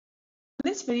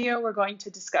this video, we're going to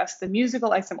discuss the musical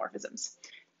isomorphisms.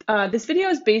 This video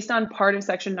is based on part of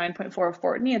section 9.4 of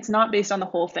Fortney. It's not based on the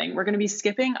whole thing. We're going to be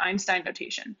skipping Einstein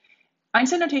notation.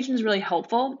 Einstein notation is really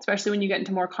helpful, especially when you get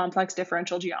into more complex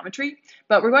differential geometry,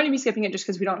 but we're going to be skipping it just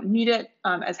because we don't need it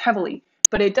as heavily.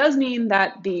 But it does mean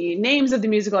that the names of the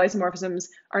musical isomorphisms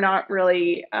are not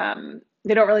really,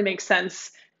 they don't really make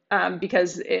sense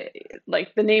because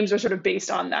the names are sort of based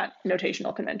on that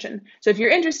notational convention. So if you're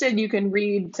interested, you can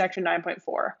read section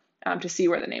 9.4 to see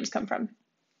where the names come from.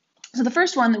 So the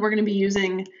first one that we're going to be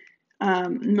using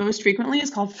most frequently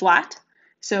is called flat.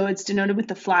 So it's denoted with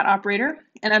the flat operator.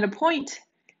 And at a point,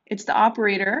 it's the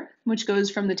operator which goes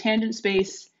from the tangent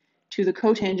space to the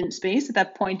cotangent space at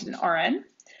that point in Rn.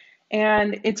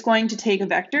 And it's going to take a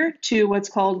vector to what's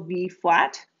called v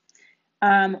flat,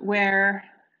 where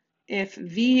if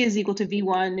v is equal to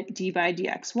v1 d by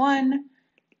dx1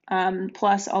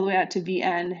 plus all the way out to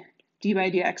vn d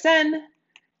by dxn,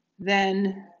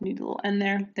 then need a little n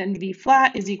there, then v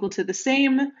flat is equal to the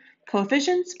same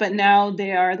coefficients, but now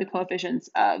they are the coefficients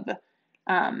of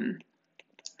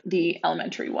the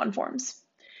elementary one forms.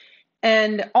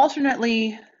 And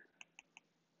alternately,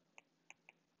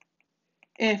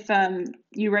 if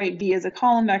you write v as a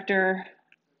column vector,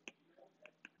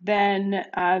 then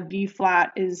v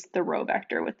flat is the row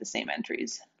vector with the same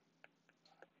entries.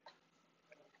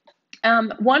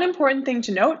 One important thing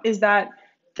to note is that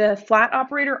the flat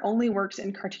operator only works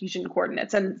in Cartesian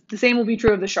coordinates, and the same will be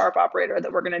true of the sharp operator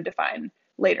that we're going to define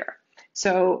later.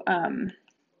 So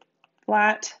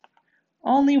flat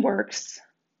only works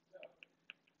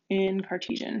in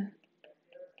Cartesian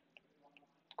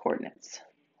coordinates.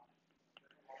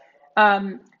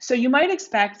 So you might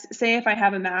expect, say if I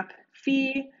have a map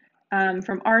phi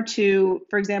from R2,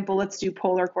 for example, let's do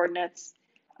polar coordinates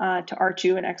to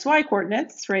R2 and XY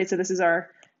coordinates, right? So this is our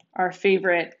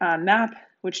favorite map,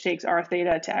 which takes r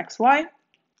theta to xy.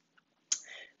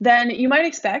 Then you might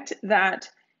expect that,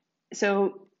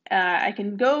 so I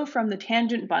can go from the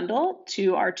tangent bundle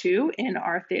to R2 in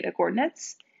r theta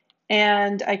coordinates,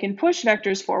 and I can push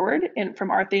vectors forward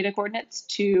from r theta coordinates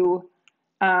to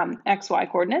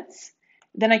xy coordinates.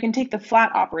 Then I can take the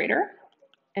flat operator,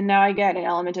 and now I get an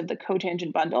element of the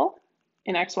cotangent bundle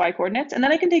in xy coordinates, and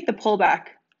then I can take the pullback,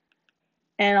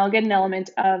 and I'll get an element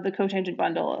of the cotangent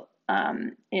bundle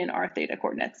in r theta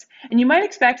coordinates. And you might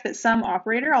expect that some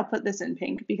operator, I'll put this in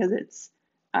pink because it's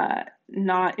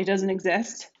it doesn't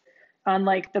exist,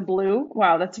 unlike the blue.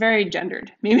 Wow, that's very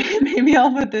gendered. Maybe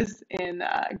I'll put this in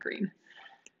green.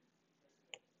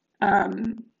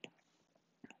 The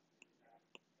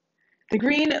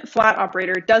green flat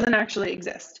operator doesn't actually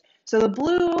exist. So the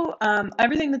blue,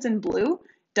 everything that's in blue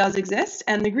does exist,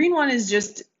 and the green one is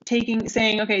just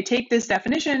saying, okay, take this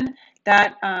definition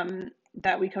that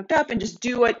that we cooked up and just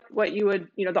do what you would,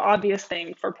 the obvious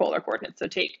thing for polar coordinates. So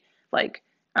take like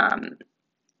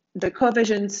the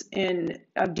coefficients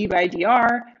of d by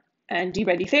dr and d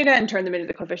by d theta and turn them into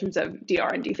the coefficients of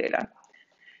dr and d theta.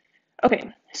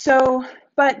 Okay, so,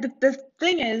 but the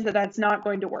thing is that that's not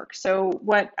going to work. So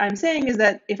what I'm saying is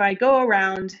that if I go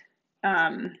around,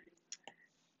 now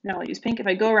I'll use pink, if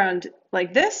I go around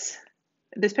like this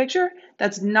picture,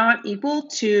 that's not equal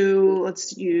to,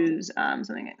 let's use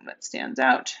something that stands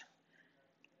out.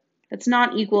 That's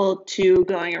not equal to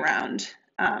going around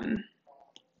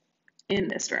in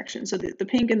this direction. So the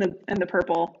pink and the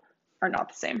purple are not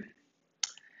the same.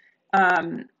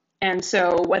 And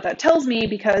so what that tells me,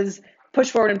 because push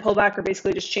forward and pull back are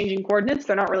basically just changing coordinates,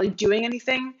 they're not really doing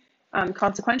anything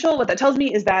consequential. What that tells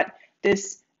me is that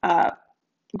this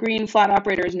green flat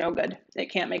operator is no good.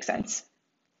 It can't make sense.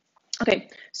 Okay,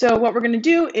 so what we're going to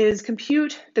do is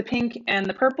compute the pink and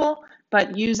the purple,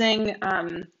 but using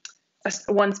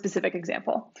one specific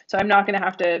example. So I'm not going to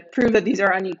have to prove that these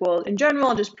are unequal in general,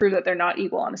 I'll just prove that they're not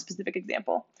equal on a specific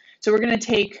example. So we're going to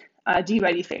take d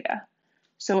by d theta.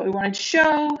 So what we wanted to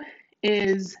show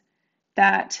is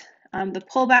that the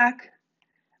pullback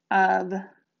of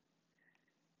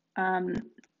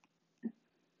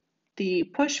the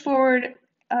push forward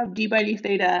of d by d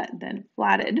theta then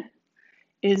flatted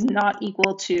is not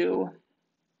equal to,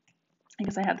 I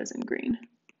guess I have this in green,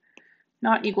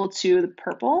 not equal to the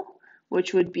purple,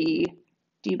 which would be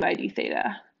d by d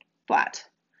theta flat.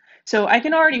 So I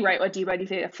can already write what d by d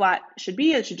theta flat should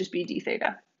be. It should just be d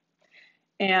theta.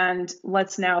 And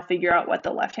let's now figure out what the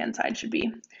left-hand side should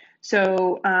be.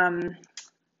 So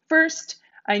first,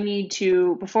 I need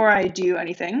to, before I do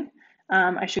anything,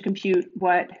 I should compute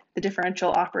what the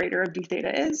differential operator of d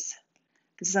theta is.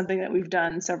 This is something that we've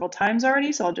done several times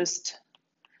already, so I'll just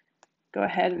go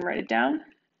ahead and write it down.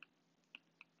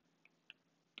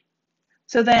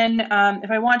 So then if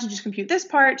I want to just compute this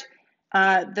part,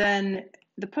 then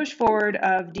the push forward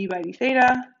of d by d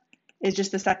theta is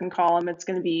just the second column. It's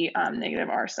going to be negative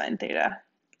r sine theta,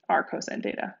 r cosine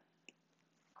theta.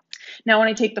 Now, when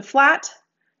I take the flat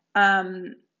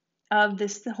of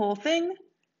this whole thing,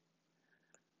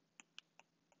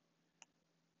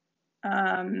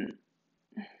 I'm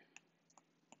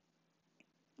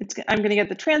going to get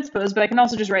the transpose, but I can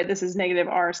also just write this as negative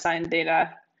r sine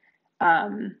theta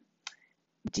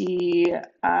d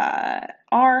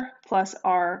r plus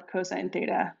r cosine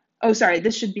theta. Oh, sorry,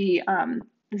 this should be,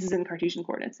 this is in Cartesian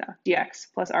coordinates now, dx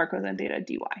plus r cosine theta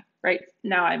dy, right?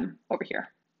 Now I'm over here.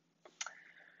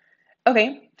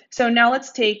 Okay, so now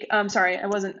let's take, sorry, I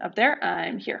wasn't up there,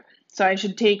 I'm here. So I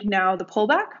should take now the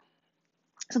pullback.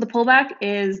 So the pullback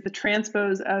is the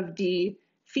transpose of d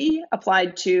phi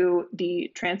applied to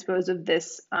the transpose of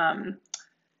this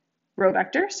row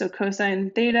vector. So cosine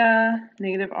theta,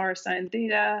 negative r sine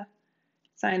theta,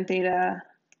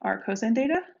 r cosine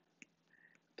theta,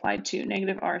 applied to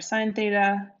negative r sine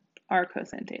theta, r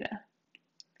cosine theta.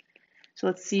 So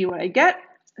let's see what I get.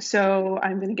 So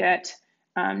I'm going to get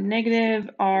negative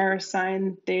r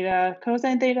sine theta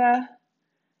cosine theta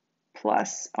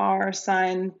plus r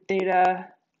sine theta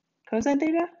cosine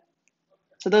theta.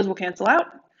 So those will cancel out.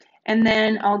 And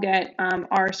then I'll get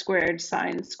r squared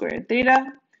sine squared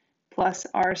theta plus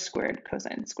r squared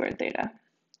cosine squared theta.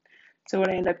 So what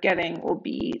I end up getting will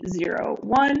be 0,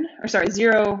 1, or sorry,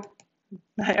 0,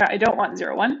 I don't want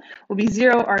 0, 1, will be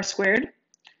 0 r squared,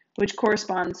 which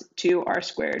corresponds to r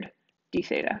squared d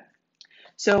theta.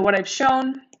 So what I've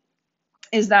shown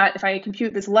is that if I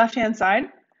compute this left-hand side,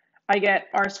 I get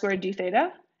r squared d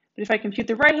theta. But if I compute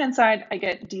the right-hand side, I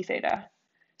get d theta.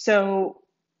 So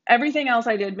everything else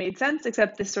I did made sense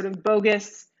except this sort of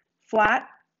bogus flat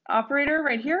operator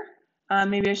right here.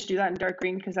 Maybe I should do that in dark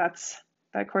green because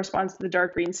that corresponds to the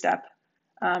dark green step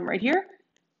right here.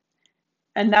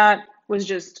 And that was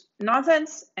just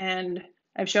nonsense. And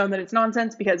I've shown that it's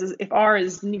nonsense because if r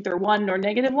is neither 1 nor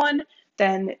negative 1,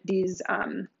 then these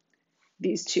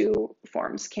two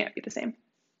forms can't be the same.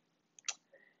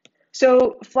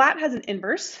 So flat has an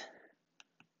inverse.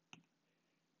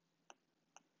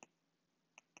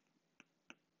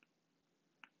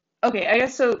 Okay, I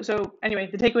guess so anyway,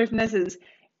 the takeaway from this is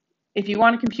if you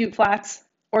want to compute flats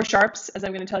or sharps, as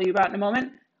I'm going to tell you about in a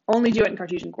moment, only do it in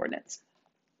Cartesian coordinates.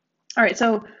 All right,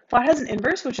 so flat has an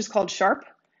inverse, which is called sharp.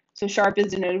 So sharp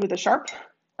is denoted with a sharp,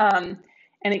 and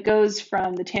it goes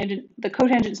from the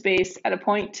cotangent space at a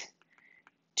point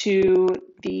to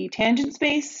the tangent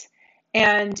space,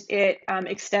 and it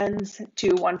extends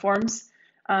to one forms,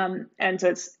 and so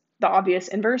it's the obvious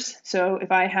inverse. So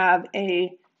if I have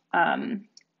a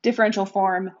differential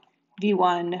form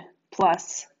v1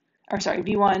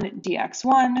 v1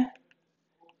 dx1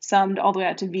 summed all the way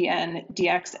out to vn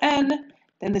dxn,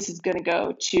 then this is going to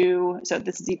go to, so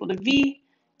this is equal to v,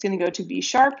 it's going to go to v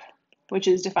sharp, which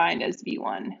is defined as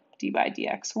v1 d by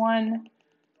dx1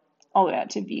 all the way out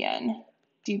to vn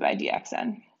d by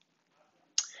dxn.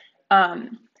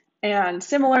 And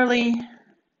similarly,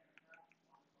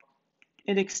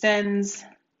 it extends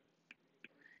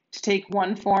to take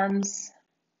one forms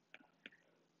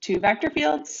to vector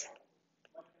fields.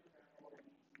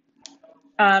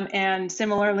 And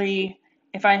similarly,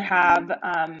 if I have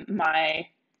my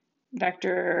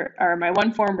vector or my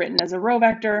one form written as a row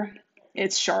vector,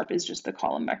 its sharp is just the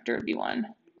column vector v1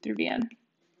 through vn.